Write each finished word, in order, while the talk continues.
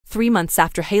3 months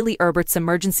after Hayley Erbert's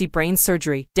emergency brain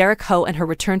surgery, Hough and her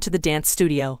returned to the dance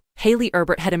studio. Hayley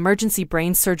Erbert had emergency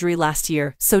brain surgery last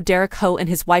year, so Hough and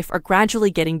his wife are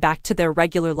gradually getting back to their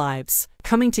regular lives,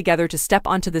 coming together to step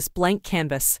onto this blank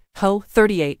canvas. Hough,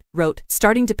 38, wrote,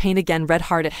 "Starting to paint again, red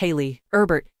heart at Hayley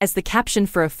Erbert," as the caption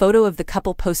for a photo of the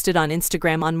couple posted on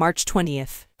Instagram on March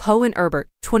 20th. Hough and Erbert,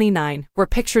 29, were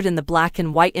pictured in the black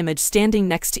and white image standing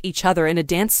next to each other in a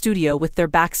dance studio with their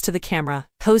backs to the camera.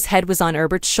 Hough's head was on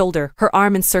Erbert's shoulder, her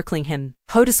arm encircling him.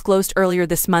 Hough disclosed earlier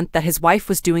this month that his wife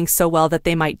was doing so well that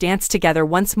they might dance together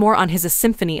once more on his A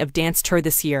Symphony of Dance tour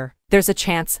this year. "There's a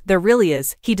chance, there really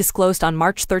is," he disclosed on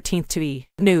March 13th to E!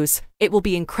 News. "It will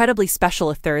be incredibly special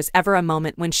if there is ever a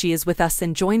moment when she is with us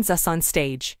and joins us on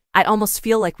stage. I almost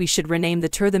feel like we should rename the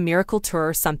tour the Miracle Tour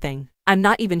or something. I'm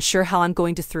not even sure how I'm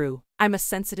going to through. I'm a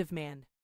sensitive man."